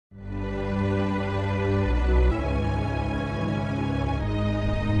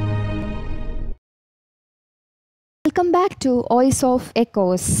Welcome back to voice of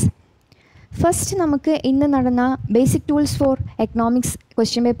echoes. First നമുക്ക് ഇന്ന് നടന്ന basic tools four economics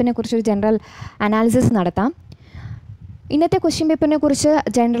question പേപ്പറിനെ കുറിച്ചൊരു ജനറൽ അനാലിസിസ് നടത്താം. ഇന്നത്തെ ക്വസ്റ്റ്യൻ പേപ്പറിനെ കുറിച്ച്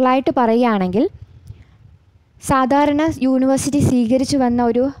ജനറലായിട്ട് പറയുകയാണെങ്കിൽ, സാധാരണ യൂണിവേഴ്സിറ്റി സ്വീകരിച്ചു വന്ന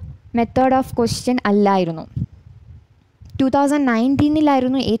ഒരു മെത്തേഡ് ഓഫ് ക്വസ്റ്റ്യൻ അല്ലായിരുന്നു.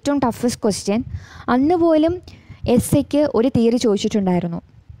 2019 ഏറ്റവും ടഫസ്റ്റ് ക്വസ്റ്റ്യൻ. അന്ന് പോലും എസ്സെക്ക് ഒരു തിയറി ചോദിച്ചിട്ടുണ്ടായിരുന്നു.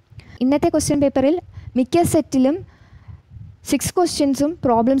 ഇന്നത്തെ ക്വസ്റ്റ്യൻ പേപ്പറിൽ മിക്ക സെറ്റിലും 6 ക്വസ്റ്റ്യൻസും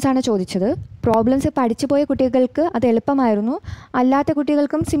പ്രോബ്ലംസാണ് ചോദിച്ചത്. പ്രോബ്ലംസ് പഠിച്ചു പോയ കുട്ടികൾക്ക് അത് എളുപ്പമായിരുന്നു, അല്ലാത്ത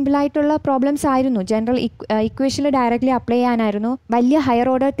കുട്ടികൾക്കും സിമ്പിളായിട്ടുള്ള പ്രോബ്ലംസ് ആയിരുന്നു. ജനറൽ ഇക്വേഷനിൽ ഡയറക്റ്റ്ലി അപ്ലൈ ചെയ്യാനായിരുന്നു. വലിയ ഹയർ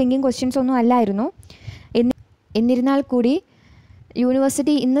ഓർഡർ തിങ്കിങ് ക്വസ്റ്റ്യൻസ് ഒന്നും അല്ലായിരുന്നു. എന്നിരുന്നാൽ കൂടി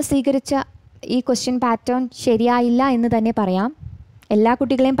യൂണിവേഴ്സിറ്റി ഇന്ന് സ്വീകരിച്ച ഈ ക്വസ്റ്റ്യൻ പാറ്റേൺ ശരിയായില്ല എന്ന് തന്നെ പറയാം. എല്ലാ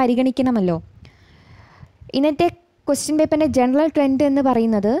കുട്ടികളെയും പരിഗണിക്കണമല്ലോ. ഇന്നത്തെ ക്വസ്റ്റ്യൻ പേപ്പറിൻ്റെ ജനറൽ ട്രെൻഡ് എന്ന്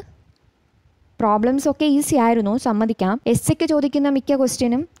പറയുന്നത്, പ്രോബ്ലംസ് ഒക്കെ ഈസി ആയിരുന്നു, സമ്മതിക്കാം. എസ്സെക്ക് ചോദിക്കുന്ന മിക്ക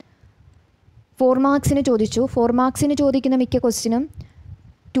ക്വസ്റ്റ്യനും 4 മാർക്സിന് ചോദിച്ചു. 4 മാർക്സിന് ചോദിക്കുന്ന മിക്ക ക്വസ്റ്റ്യനും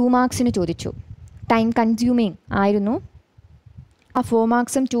 2 മാർക്സിന് ചോദിച്ചു. ടൈം കൺസ്യൂമിങ് ആയിരുന്നു. ആ 4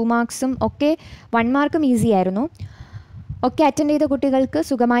 മാർക്സും 2 മാർക്സും ഒക്കെ 1 മാർക്കും ഈസി ആയിരുന്നു. ഒക്കെ അറ്റൻഡ് ചെയ്ത കുട്ടികൾക്ക്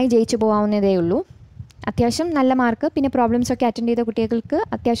സുഖമായി ജയിച്ചു പോകാവുന്നതേ ഉള്ളൂ. അത്യാവശ്യം നല്ല മാർക്ക്, പിന്നെ പ്രോബ്ലംസൊക്കെ അറ്റൻഡ് ചെയ്ത കുട്ടികൾക്ക്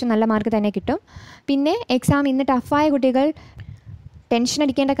അത്യാവശ്യം നല്ല മാർക്ക് തന്നെ കിട്ടും. പിന്നെ എക്സാം ഇന്ന് ടഫായ കുട്ടികൾ ടെൻഷൻ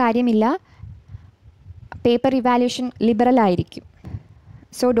അടിക്കേണ്ട കാര്യമില്ല. പേപ്പർ ഇവാലുവേഷൻ ലിബറൽ ആയിരിക്കും.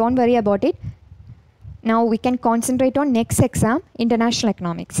 So don't worry about it. Now we can concentrate on next exam, international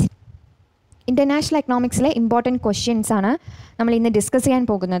economics. International എക്കണോമിക്സിലെ important questions ആണ് നമ്മൾ ഇന്ന് ഡിസ്കസ് ചെയ്യാൻ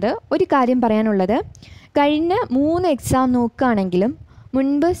പോകുന്നത്. ഒരു കാര്യം പറയാനുള്ളത്, കഴിഞ്ഞ 3 എക്സാം നോക്കുകയാണെങ്കിലും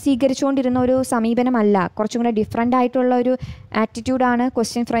മുൻപ് സ്വീകരിച്ചുകൊണ്ടിരുന്ന ഒരു സമീപനമല്ല, കുറച്ചും കൂടെ ഡിഫറെൻ്റ് ആയിട്ടുള്ള ഒരു ആറ്റിറ്റ്യൂഡാണ്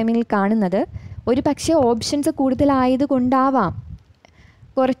ക്വസ്റ്റ്യൻ ഫ്രെയിമിങ്ങിൽ കാണുന്നത്. ഒരു പക്ഷേ ഓപ്ഷൻസ് കൂടുതലായത് കൊണ്ടാവാം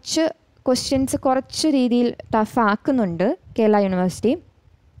കുറച്ച് ക്വസ്റ്റ്യൻസ് കുറച്ച് രീതിയിൽ ടഫ് ആക്കുന്നുണ്ട് കേരള യൂണിവേഴ്സിറ്റി.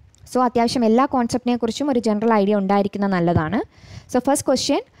 സോ അത്യാവശ്യം എല്ലാ കോൺസെപ്റ്റിനെ കുറിച്ചും ഒരു ജനറൽ ഐഡിയ ഉണ്ടായിരിക്കുന്നത് നല്ലതാണ്. So first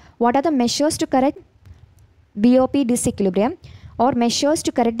question, what are the measures to correct BOP disequilibrium or measures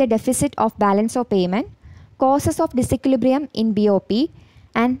to correct the deficit of balance of payment, causes of disequilibrium in BOP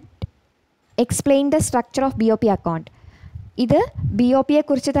and explain the structure of BOP account. ഇത് BOPയെ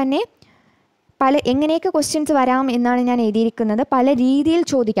കുറിച്ച് തന്നെ എങ്ങനെയൊക്കെ questions വരാം എന്നാണ് ഞാൻ എഴുതിയിരിക്കുന്നത്. പല രീതിയിൽ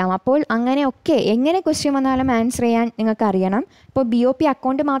ചോദിക്കാം. അപ്പോൾ അങ്ങനെയൊക്കെ എങ്ങനെ ക്വസ്റ്റ്യൻ വന്നാലും ആൻസർ ചെയ്യാൻ നിങ്ങൾക്ക് അറിയണം. ഇപ്പോൾ BOP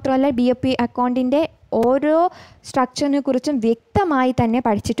അക്കൗണ്ട് മാത്രമല്ല, BOP അക്കൗണ്ടിൻ്റെ ഓരോ സ്ട്രക്ചറിനെ കുറിച്ചും വ്യക്തമായി തന്നെ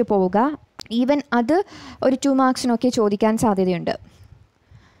പഠിച്ചിട്ട് പോവുക. ഈവൻ അത് ഒരു 2 മാർക്സിനൊക്കെ ചോദിക്കാൻ സാധ്യതയുണ്ട്.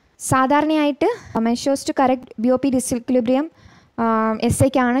 സാധാരണയായിട്ട് മെഷേഴ്സ് ടു കറക്റ്റ് BOP ഡിസെക്വിലിബ്രിയം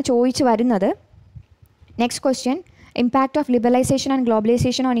എസ്സേക്കാണ് ചോദിച്ചു വരുന്നത്. Next question, impact of liberalisation and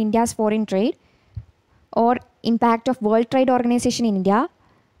globalisation on India's foreign trade or impact of World Trade Organization in India,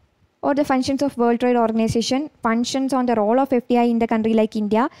 or the functions of World Trade Organization, functions on the role of FDI in the country like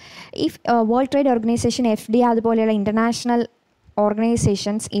India. If World Trade Organization, FDI അതുപോലെയുള്ള international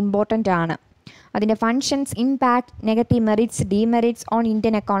organisations important ആണ്. അതിൻ്റെ functions, impact, negative merits, demerits on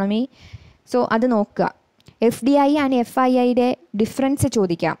Indian economy. So അത് നോക്കുക. FDI and FIIയുടെ difference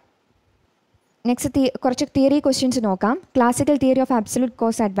ചോദിക്കാം. Next കുറച്ച് theory questions നോക്കാം. Classical theory of absolute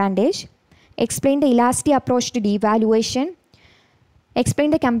cost advantage, explain the elastic approach to devaluation, explain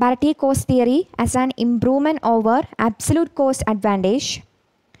the comparative cost theory as an improvement over absolute cost advantage.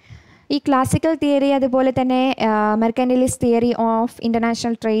 ഈ classical theory അതുപോലെ തന്നെ മെർക്കൻറ്റലിസ്റ്റ് theory of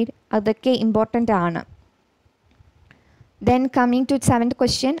international trade അതൊക്കെ important ആണ്. Then coming to 7th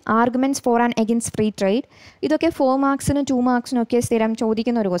question, arguments four and against free trade. ഇതൊക്കെ 4 മാർക്സിനും 2 മാർക്സിനും ഒക്കെ സ്ഥിരം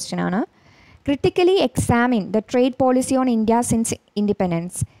ചോദിക്കുന്ന ഒരു ക്വസ്റ്റ്യൻ ആണ്. Critically examine the trade policy on India since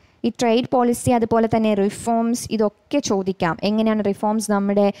independence. ഈ ട്രേഡ് പോളിസി അതുപോലെ തന്നെ റിഫോംസ് ഇതൊക്കെ ചോദിക്കാം. എങ്ങനെയാണ് റിഫോംസ്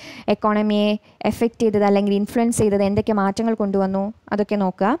നമ്മുടെ എക്കോണമിയെ എഫക്റ്റ് ചെയ്തത് അല്ലെങ്കിൽ ഇൻഫ്ലുവൻസ് ചെയ്തത്, എന്തൊക്കെ മാറ്റങ്ങൾ കൊണ്ടുവന്നു, അതൊക്കെ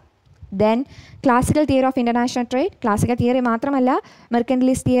നോക്കുക. Then classical theory of international trade, classical theory മാത്രമല്ല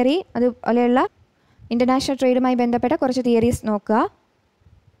മെർക്കൻറ്റലിസ്റ്റ് തിയറി അതുപോലെയുള്ള ഇൻ്റർനാഷണൽ ട്രേഡുമായി ബന്ധപ്പെട്ട കുറച്ച് തിയറീസ് നോക്കുക.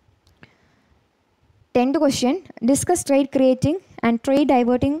 10th question, discuss trade creating and trade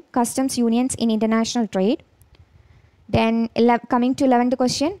diverting customs unions in international trade. Then coming to 11th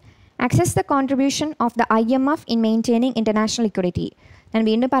question, access the contribution of the IMF in maintaining international liquidity. ഞാൻ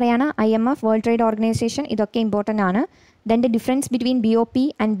വീണ്ടും പറയാണ്, IMF, world trade organisation ഇതൊക്കെ important ആണ്. Then the difference between BOP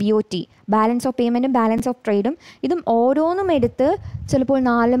and BOT, balance of പേയ്മെൻറ്റും balance of ട്രേഡും. ഇതും ഓരോന്നും എടുത്ത് ചിലപ്പോൾ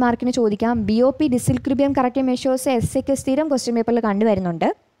 4 മാർക്കിന് ചോദിക്കാം. BOP ഡിസെക്വിലിബ്രിയം കറക്റ്റ് മെഷേഴ്സ് എസ്സെക്ക് സ്ഥിരം ക്വസ്റ്റ്യൻ പേപ്പറിൽ കണ്ടുവരുന്നുണ്ട്.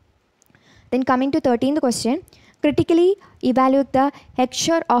 Then coming to 13th question, critically evaluate the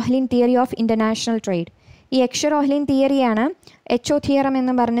Heckscher-Ohlin theory of international trade. ഈ Heckscher-Ohlin തിയറിയാണ് HO തിയറം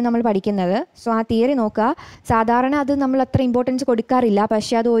എന്ന് പറഞ്ഞ് നമ്മൾ പഠിക്കുന്നത്. സോ ആ തിയറി നോക്കുക. സാധാരണ അത് നമ്മൾ അത്ര ഇമ്പോർട്ടൻസ് കൊടുക്കാറില്ല,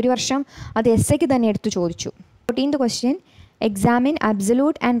 പക്ഷേ അത് ഒരു വർഷം അത് എസ്സേക്ക് തന്നെ എടുത്ത് ചോദിച്ചു. 14th question, examine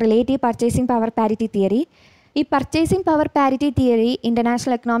absolute and relative purchasing power parity theory. ഈ purchasing power parity theory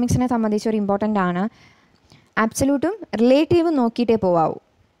international എക്കണോമിക്സിനെ സംബന്ധിച്ച് ഒരു ഇമ്പോർട്ടൻ്റ് ആണ്. ആബ്സലൂട്ടും റിലേറ്റീവും നോക്കിയിട്ടേ പോവാവൂ.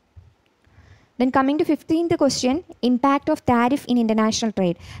 Then coming to 15th question, impact of tariff in international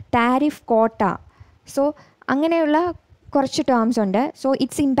trade. Tariff quota. So അങ്ങനെയുള്ള കുറച്ച് ടേംസ് ഉണ്ട്. So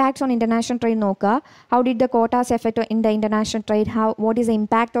it's impacts on international trade നോക്കുക. How did the quotas affect in the international trade? What is the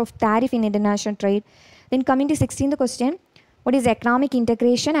impact of tariff in international trade? Then coming to 16th question, what is economic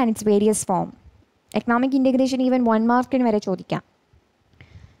integration and its various form? Economic integration even 1 മാർക്കിന് വരെ ചോദിക്കാം.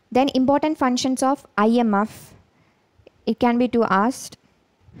 Then important functions of IMF. It can be too asked.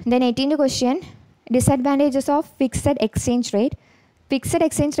 Then 18th question, disadvantages of fixed exchange rate. Fixed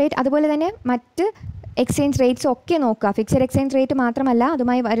exchange rate അതുപോലെ തന്നെ മറ്റ് exchange rates ഒക്കെ നോക്കുക. Fixed exchange rate മാത്രമല്ല,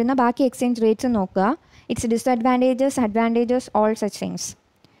 അതുമായി വരുന്ന ബാക്കി എക്സ്ചേഞ്ച് റേറ്റ്സ് നോക്കുക. It's disadvantages, advantages, all such things.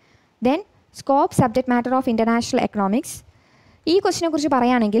 Then scope subject matter of international economics. ഈ ക്വസ്റ്റിനെ കുറിച്ച്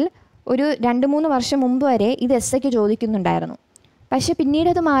പറയുകയാണെങ്കിൽ ഒരു 2-3 വർഷം മുമ്പ് വരെ ഇത് എസ്സയ്ക്ക് ചോദിക്കുന്നുണ്ടായിരുന്നു. പക്ഷേ പിന്നീട്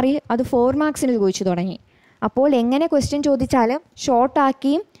അത് മാറി, അത് 4 മാർക്സിന് ചോദിച്ചു തുടങ്ങി. അപ്പോൾ എങ്ങനെ ക്വസ്റ്റ്യൻ ചോദിച്ചാലും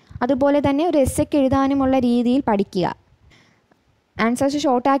ഷോർട്ടാക്കിയും അതുപോലെ തന്നെ ഒരു എസ്സയ്ക്ക് എഴുതാനുമുള്ള രീതിയിൽ പഠിക്കുക. ആൻസേഴ്സ്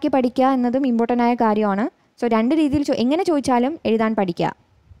ഷോർട്ടാക്കി പഠിക്കുക എന്നതും ഇമ്പോർട്ടൻ്റ് ആയ കാര്യമാണ്. സോ 2 രീതിയിൽ എങ്ങനെ ചോദിച്ചാലും എഴുതാൻ പഠിക്കുക.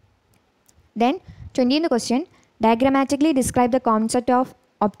 Then 20th question, diagrammatically describe the concept of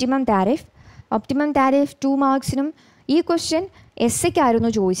optimum tariff. Optimum tariff 2 മാർക്സിനും ഈ ക്വസ്റ്റ്യൻ എസ്സയ്ക്കായിരുന്നു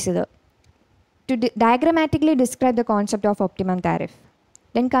ചോദിച്ചത്. To diagrammatically describe the concept of optimum tariff.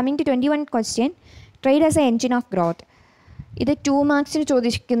 Then coming to 21 question, trade as A engine of growth. ഇത് 2 മാർക്സിന്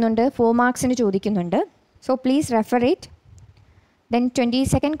ചോദിക്കുന്നുണ്ട്, 4 മാർക്സിന് ചോദിക്കുന്നുണ്ട്. So please refer it. Then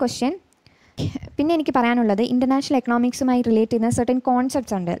 22nd question, പിന്നെ എനിക്ക് പറയാനുള്ളത് international എക്കണോമിക്സുമായി relate ചെയ്യുന്ന certain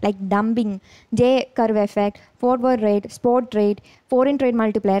concepts ഉണ്ട്. Like dumping, J curve effect, forward rate, spot rate, foreign trade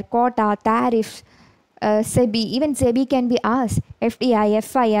multiplier, കോട്ട, tariff, SEBI. Even SEBI can be as, FDI,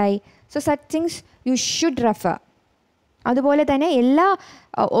 FII. So such things you should refer. അതുപോലെ തന്നെ എല്ലാ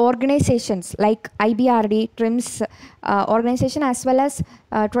organisations like IBRD, TRIMS organisation as well as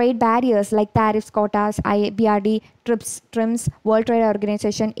trade barriers like tariffs, quotas, IBRD, TRIMS, world trade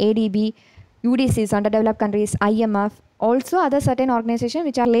organisation, ADB, UDCs, underdeveloped countries, IMF, also other certain organizations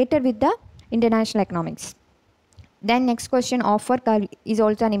which are related with the international economics. Then next question, offer curve is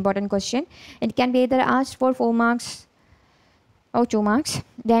also an important question. It can be either asked for 4 marks or 2 marks.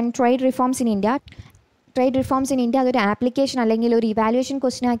 Then trade reforms in India. Trade reforms in India അതൊരു application അല്ലെങ്കിൽ ഒരു evaluation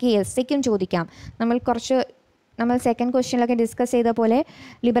question ആക്കി എസ്സയ്ക്കും ചോദിക്കാം. നമ്മൾ second ക്വസ്റ്റ്യനിലൊക്കെ discuss ചെയ്ത പോലെ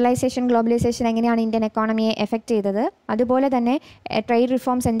liberalisation, globalisation എങ്ങനെയാണ് Indian എക്കോണമിയെ effect ചെയ്തത്, അതുപോലെ തന്നെ ട്രേഡ്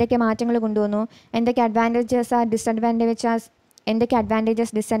റിഫോംസ് എന്തൊക്കെ മാറ്റങ്ങൾ കൊണ്ടുവന്നു, എന്തൊക്കെ എന്തൊക്കെ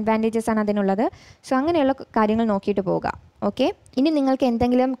ഡിസഡ്വാൻറ്റേജസ് ആണ് അതിനുള്ളത്. സോ അങ്ങനെയുള്ള കാര്യങ്ങൾ നോക്കിയിട്ട് പോവുക. ഓക്കെ, ഇനി നിങ്ങൾക്ക്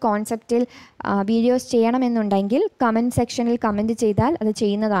എന്തെങ്കിലും കോൺസെപ്റ്റിൽ വീഡിയോസ് ചെയ്യണമെന്നുണ്ടെങ്കിൽ കമൻറ്റ് സെക്ഷനിൽ കമൻറ്റ് ചെയ്താൽ അത്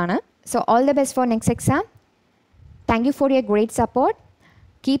ചെയ്യുന്നതാണ്. So all the best for next exam. Thank you for your great support.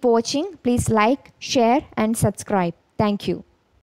 Keep watching. Please like, share and subscribe. Thank you.